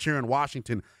head coach here in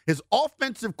Washington. His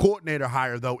offensive coordinator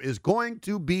hire, though, is going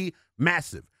to be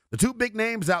massive. The two big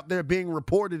names out there being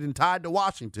reported and tied to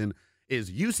Washington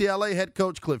is UCLA head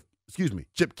coach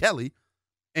Chip Kelly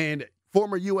and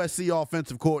former USC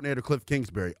offensive coordinator Kliff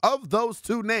Kingsbury. Of those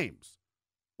two names,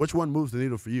 which one moves the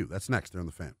needle for you? That's next here on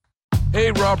The Fan.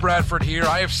 Hey, Rob Bradford here.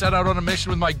 I have set out on a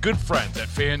mission with my good friends at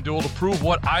FanDuel to prove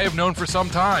what I have known for some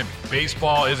time.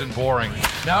 Baseball isn't boring.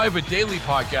 Now I have a daily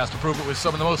podcast to prove it with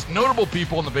some of the most notable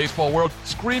people in the baseball world,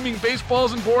 screaming baseball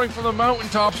isn't boring from the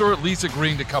mountaintops, or at least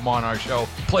agreeing to come on our show.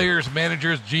 Players,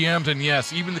 managers, GMs, and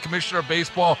yes, even the commissioner of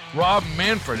baseball, Rob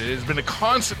Manfred. It has been a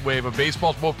constant wave of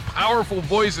baseball's most powerful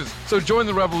voices. So join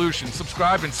the revolution.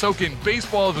 Subscribe and soak in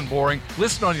Baseball Isn't Boring.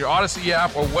 Listen on your Odyssey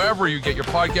app or wherever you get your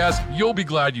podcasts. You'll be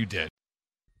glad you did.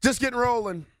 Just getting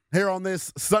rolling here on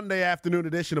this Sunday afternoon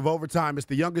edition of Overtime. It's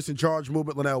the youngest in charge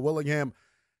movement, Lynnell Willingham,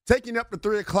 taking up to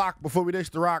 3 o'clock before we dish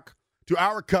the rock to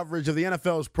our coverage of the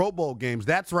NFL's Pro Bowl games.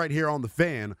 That's right here on The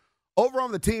Fan. Over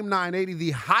on the Team 980, the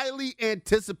highly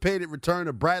anticipated return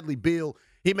of Bradley Beal.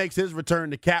 He makes his return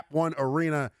to Cap One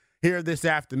Arena here this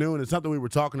afternoon. It's something we were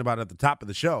talking about at the top of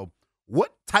the show.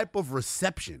 What type of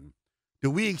reception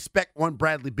do we expect one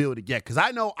Bradley Beal to get? Because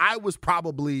I know I was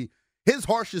probably his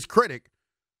harshest critic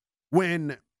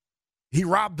when he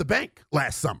robbed the bank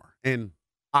last summer. And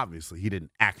obviously he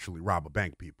didn't actually rob a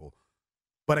bank, people.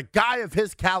 But a guy of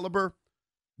his caliber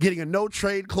getting a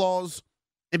no-trade clause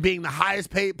and being the highest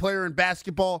paid player in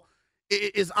basketball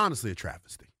is honestly a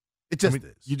travesty. It just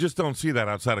is. You just don't see that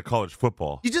outside of college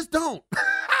football. You just don't.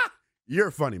 You're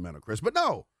funny, Mental Chris. But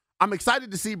no, I'm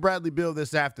excited to see Bradley Beal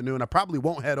this afternoon. I probably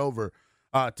won't head over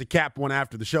to Cap One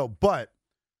after the show, but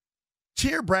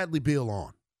cheer Bradley Beal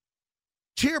on.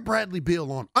 Cheer Bradley Beal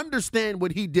on. Understand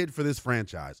what he did for this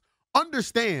franchise.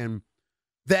 Understand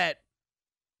that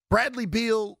Bradley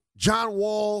Beal, John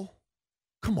Wall,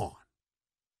 come on.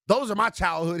 Those are my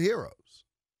childhood heroes.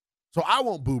 So I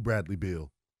won't boo Bradley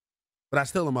Beal, but I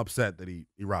still am upset that he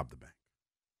robbed the bank.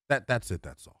 That's it.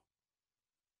 That's all.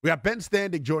 We got Ben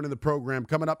Standig joining the program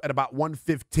coming up at about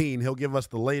 1:15. He'll give us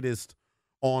the latest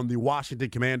on the Washington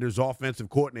Commanders offensive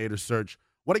coordinator search.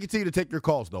 Want to continue to take your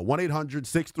calls, though.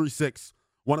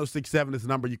 1-800-636-1067 is the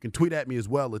number. You can tweet at me as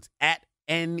well. It's at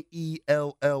NELL_BTP.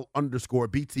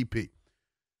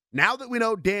 Now that we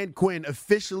know Dan Quinn,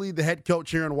 officially the head coach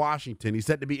here in Washington, he's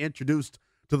set to be introduced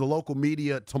to the local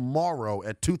media tomorrow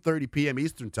at 2:30 p.m.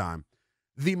 Eastern Time.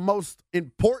 The most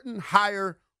important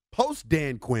hire post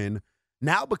Dan Quinn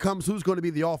now becomes who's going to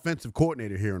be the offensive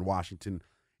coordinator here in Washington.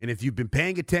 And if you've been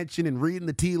paying attention and reading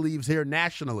the tea leaves here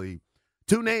nationally,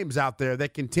 two names out there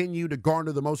that continue to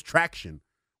garner the most traction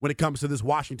when it comes to this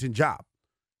Washington job.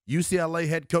 UCLA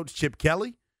head coach Chip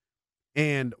Kelly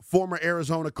and former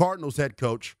Arizona Cardinals head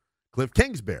coach Kliff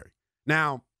Kingsbury.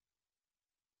 Now,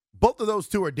 both of those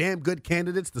two are damn good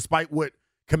candidates, despite what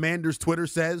Commanders Twitter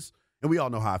says. And we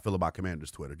all know how I feel about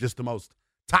Commanders Twitter. Just the most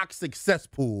toxic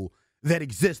cesspool that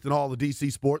exists in all of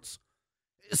DC sports.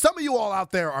 Some of you all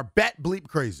out there are bat bleep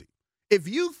crazy. If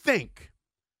you think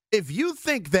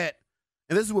that,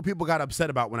 and this is what people got upset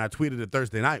about when I tweeted it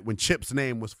Thursday night when Chip's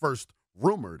name was first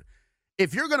rumored.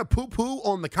 If you're going to poo-poo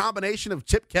on the combination of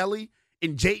Chip Kelly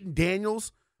and Jayden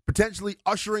Daniels potentially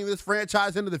ushering this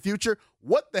franchise into the future,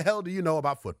 what the hell do you know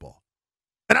about football?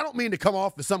 And I don't mean to come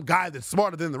off as some guy that's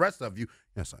smarter than the rest of you.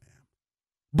 Yes, I am.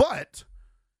 But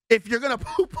if you're going to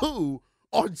poo-poo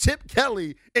on Chip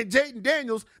Kelly and Jayden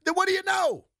Daniels, then what do you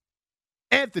know?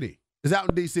 Anthony, is out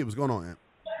in D.C. What's going on, Ant?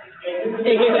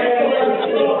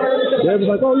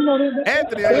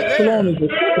 Anthony, are you there?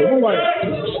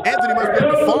 Anthony must be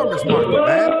at the farmer's market,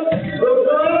 man.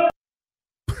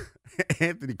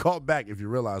 Anthony, call back if you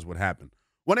realize what happened.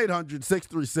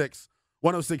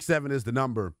 1-800-636-1067 is the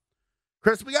number.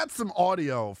 Chris, we got some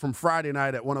audio from Friday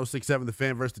night at 106.7 The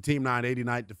Fan versus the Team 980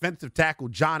 night. Defensive tackle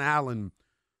John Allen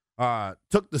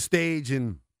took the stage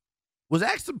and was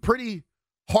asked some pretty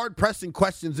hard-pressing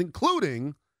questions,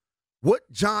 including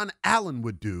what John Allen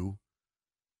would do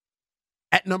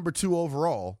at number 2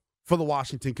 overall for the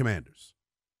Washington Commanders.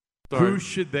 Who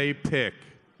should they pick,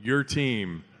 your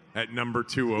team, at number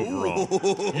 2 overall?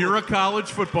 Ooh. You're a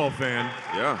college football fan.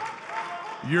 Yeah.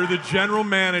 You're the general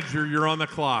manager. You're on the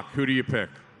clock. Who do you pick?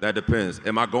 That depends.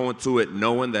 Am I going to it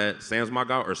knowing that Sam's my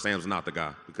guy or Sam's not the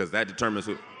guy? Because that determines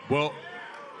who. Well,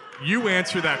 you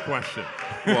answer that question.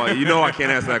 Well, you know I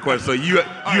can't answer that question, so you have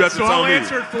to tell me. So I'll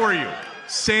answer it for you.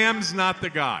 Sam's not the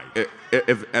guy.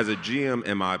 If as a GM,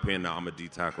 in my opinion, now I'm a D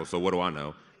tackle, so what do I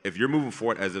know? If you're moving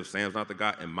forward as if Sam's not the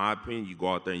guy, in my opinion, you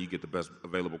go out there and you get the best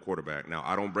available quarterback. Now,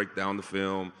 I don't break down the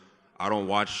film. I don't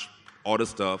watch all the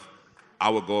stuff. I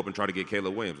would go up and try to get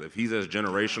Caleb Williams. If he's as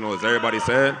generational as everybody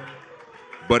said,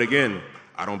 but again,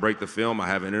 I don't break the film. I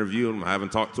haven't interviewed him. I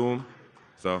haven't talked to him.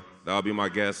 So that'll be my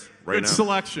guess right now. Good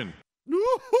selection.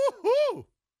 Woo-hoo-hoo.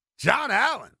 John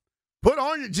Allen, put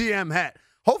on your GM hat.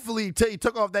 Hopefully he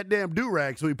took off that damn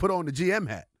do-rag so he put on the GM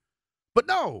hat. But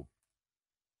no,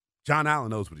 John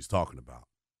Allen knows what he's talking about.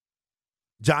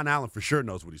 John Allen for sure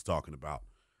knows what he's talking about.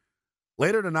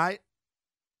 Later tonight,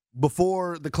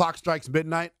 before the clock strikes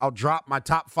midnight, I'll drop my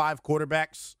top 5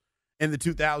 quarterbacks in the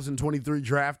 2023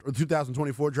 draft or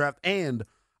 2024 draft, and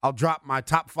I'll drop my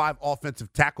top 5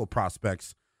 offensive tackle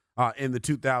prospects in the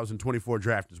 2024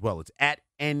 draft as well. It's at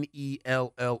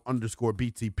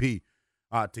NELL_BTP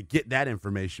to get that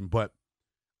information. But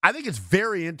I think it's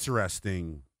very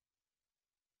interesting,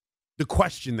 the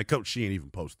question that Coach Sheehan even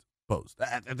posed.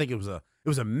 I think it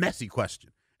was a messy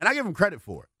question, and I give him credit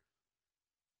for it.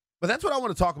 But that's what I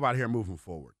want to talk about here moving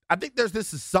forward. I think there's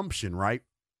this assumption, right,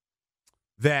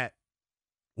 that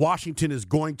Washington is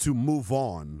going to move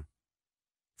on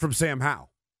from Sam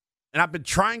Howell. And I've been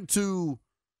trying to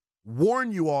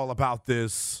warn you all about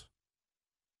this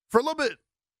for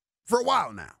a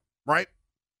while now, right?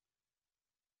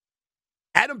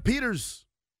 Adam Peters,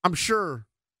 I'm sure,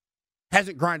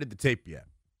 hasn't grinded the tape yet.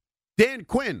 Dan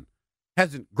Quinn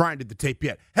hasn't grinded the tape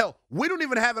yet. Hell, we don't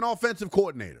even have an offensive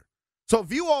coordinator. So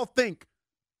if you all think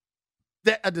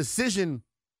that a decision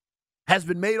has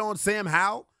been made on Sam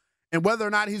Howell and whether or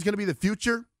not he's going to be the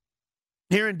future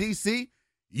here in D.C.,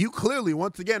 you clearly,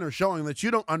 once again, are showing that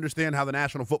you don't understand how the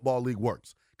National Football League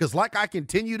works. Because like I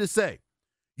continue to say,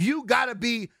 you got to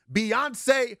be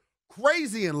Beyonce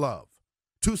crazy in love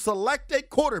to select a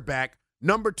quarterback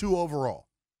number 2 overall.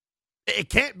 It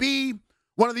can't be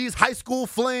one of these high school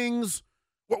flings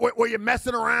where you're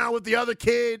messing around with the other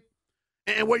kid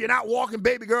and where you're not walking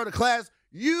baby girl to class.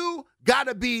 You got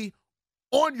to be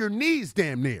on your knees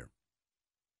damn near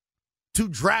to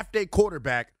draft a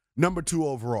quarterback number 2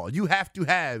 overall. You have to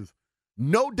have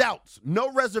no doubts,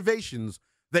 no reservations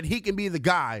that he can be the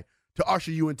guy to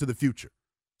usher you into the future.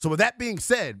 So with that being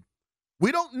said,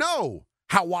 we don't know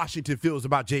how Washington feels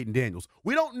about Jaden Daniels.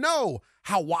 We don't know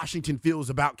how Washington feels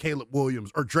about Caleb Williams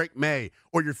or Drake May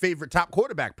or your favorite top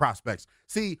quarterback prospects.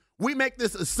 See, we make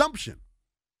this assumption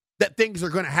that things are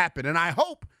going to happen. And I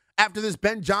hope after this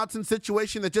Ben Johnson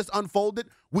situation that just unfolded,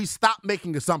 we stop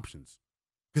making assumptions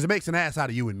because it makes an ass out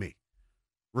of you and me.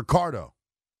 Ricardo,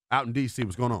 out in D.C.,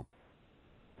 what's going on?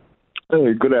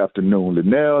 Hey, good afternoon,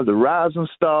 Lynnell, the rising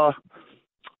star.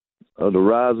 The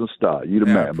rising star. You the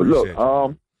man. But look,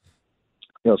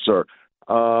 yes, sir.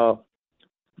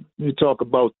 You talk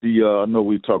about I know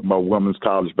we talk about women's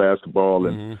college basketball,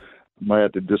 and I might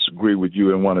have to disagree with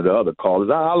you and one of the other callers.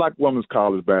 I like women's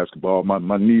college basketball.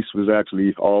 My niece was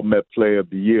actually All-Met Player of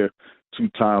the Year,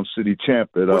 2-time city champ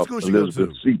at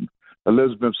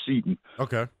Elizabeth Seton.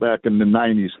 Okay. Back in the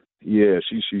 90s. Yeah,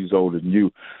 she's older than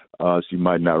you. She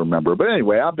might not remember. But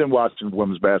anyway, I've been watching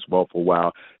women's basketball for a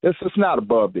while. It's not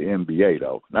above the NBA,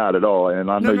 though. Not at all. And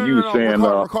I know you were saying...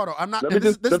 Ricardo, I'm not... This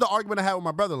is the argument I had with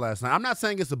my brother last night. I'm not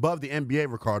saying it's above the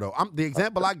NBA, Ricardo. The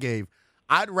example I gave,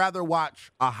 I'd rather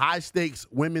watch a high-stakes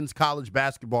women's college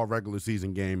basketball regular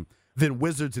season game than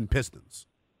Wizards and Pistons.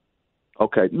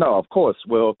 Okay, no, of course.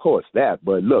 Well, of course that.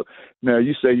 But look, now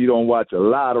you say you don't watch a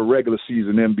lot of regular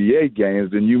season NBA games,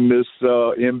 then you miss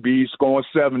Embiid scoring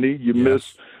 70, you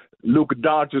miss Luka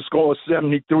Doncic scoring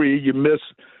 73, you miss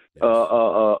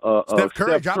Steph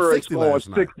Curry dropped 60 last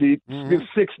night.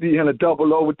 60 in a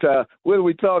double overtime. What are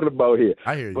we talking about here?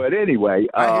 I hear you. But anyway,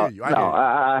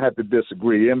 I have to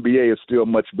disagree. NBA is still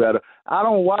much better. I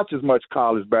don't watch as much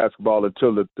college basketball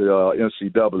until the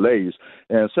NCAAs,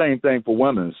 and same thing for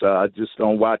women's. I just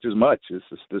don't watch as much.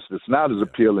 It's not as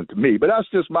appealing to me. But that's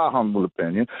just my humble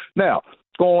opinion. Now,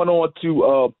 going on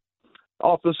to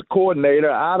offensive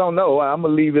coordinator, I don't know. I'm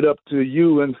going to leave it up to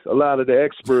you and a lot of the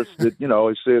experts that,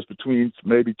 it says between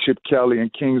maybe Chip Kelly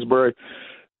and Kingsbury.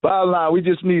 Bottom line, we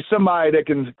just need somebody that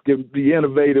can be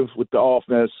innovative with the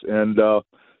offense, and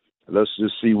let's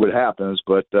just see what happens.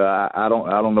 But I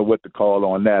don't know what to call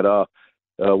on that.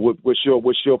 What's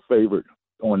your favorite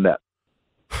on that?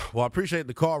 Well, I appreciate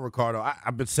the call, Ricardo.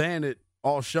 I've been saying it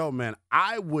all show, man.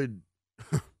 I would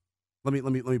let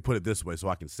me put it this way so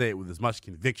I can say it with as much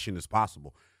conviction as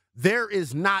possible. There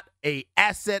is not a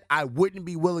asset I wouldn't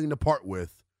be willing to part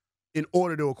with in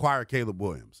order to acquire Caleb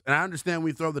Williams. And I understand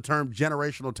we throw the term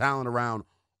generational talent around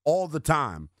all the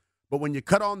time, but when you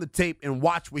cut on the tape and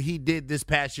watch what he did this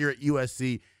past year at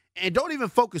USC, and don't even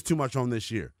focus too much on this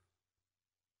year,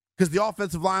 because the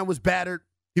offensive line was battered.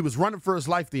 He was running for his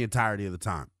life the entirety of the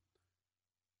time.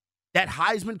 That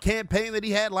Heisman campaign that he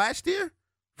had last year,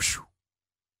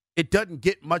 it doesn't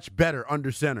get much better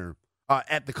under center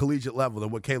at the collegiate level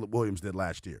than what Caleb Williams did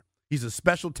last year. He's a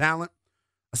special talent.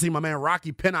 I see my man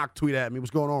Rocky Pinnock tweet at me.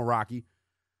 What's going on, Rocky?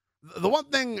 The one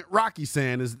thing Rocky's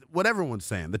saying is what everyone's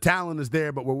saying. The talent is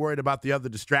there, but we're worried about the other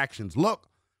distractions. Look,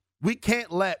 we can't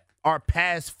let our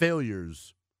past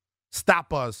failures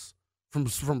stop us from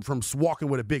walking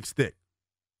with a big stick.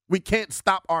 We can't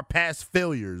stop our past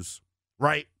failures,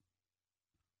 right,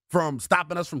 from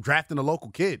stopping us from drafting a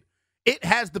local kid. It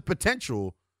has the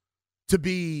potential to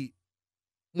be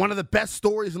one of the best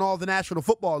stories in all of the National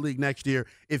Football League next year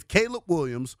if Caleb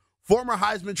Williams, former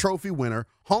Heisman Trophy winner,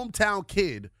 hometown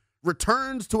kid,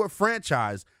 returns to a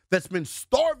franchise that's been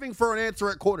starving for an answer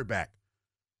at quarterback,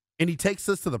 and he takes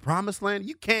us to the promised land.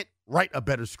 You can't write a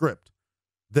better script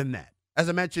than that. As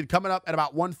I mentioned, coming up at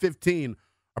about 1:15,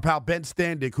 our pal Ben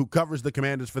Standig, who covers the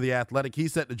Commanders for The Athletic,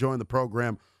 he's set to join the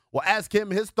program. We'll ask him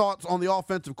his thoughts on the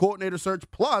offensive coordinator search,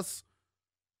 plus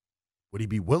would he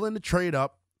be willing to trade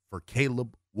up for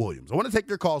Caleb Williams? I want to take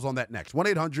your calls on that next.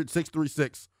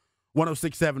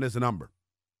 1-800-636-1067 is the number.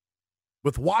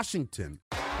 With Washington,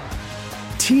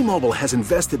 T-Mobile has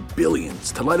invested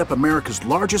billions to light up America's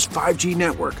largest 5G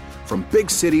network, from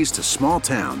big cities to small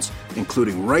towns,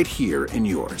 including right here in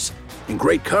yours. And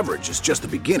great coverage is just the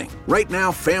beginning. Right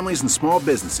now, families and small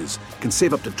businesses can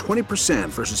save up to 20%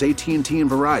 versus AT&T and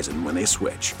Verizon when they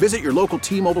switch. Visit your local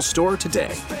T-Mobile store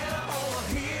today.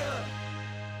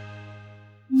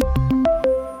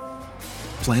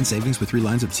 Plan savings with 3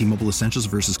 lines of T-Mobile Essentials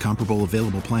versus comparable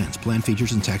available plans. Plan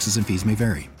features and taxes and fees may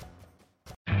vary.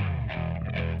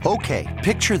 Okay,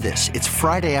 picture this. It's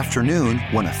Friday afternoon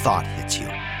when a thought hits you.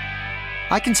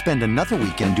 I can spend another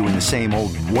weekend doing the same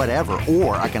old whatever,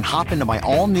 or I can hop into my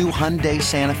all-new Hyundai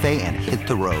Santa Fe and hit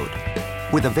the road.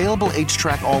 With available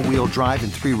H-Track all-wheel drive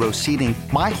and 3-row seating,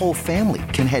 my whole family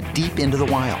can head deep into the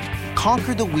wild.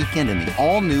 Conquer the weekend in the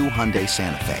all-new Hyundai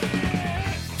Santa Fe.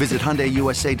 Visit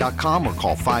HyundaiUSA.com or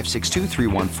call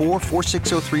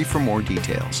 562-314-4603 for more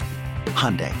details.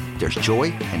 Hyundai, there's joy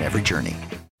in every journey.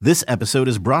 This episode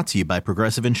is brought to you by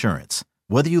Progressive Insurance.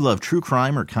 Whether you love true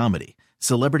crime or comedy,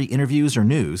 celebrity interviews or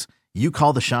news, you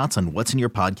call the shots on what's in your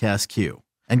podcast queue.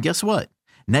 And guess what?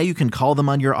 Now you can call them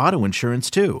on your auto insurance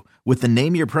too with the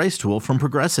Name Your Price tool from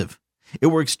Progressive. It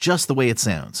works just the way it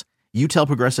sounds. You tell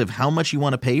Progressive how much you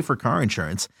want to pay for car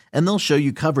insurance, and they'll show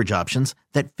you coverage options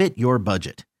that fit your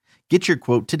budget. Get your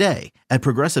quote today at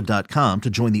Progressive.com to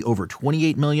join the over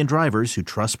 28 million drivers who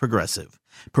trust Progressive.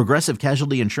 Progressive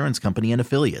Casualty Insurance Company and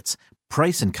Affiliates.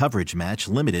 Price and coverage match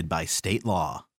limited by state law.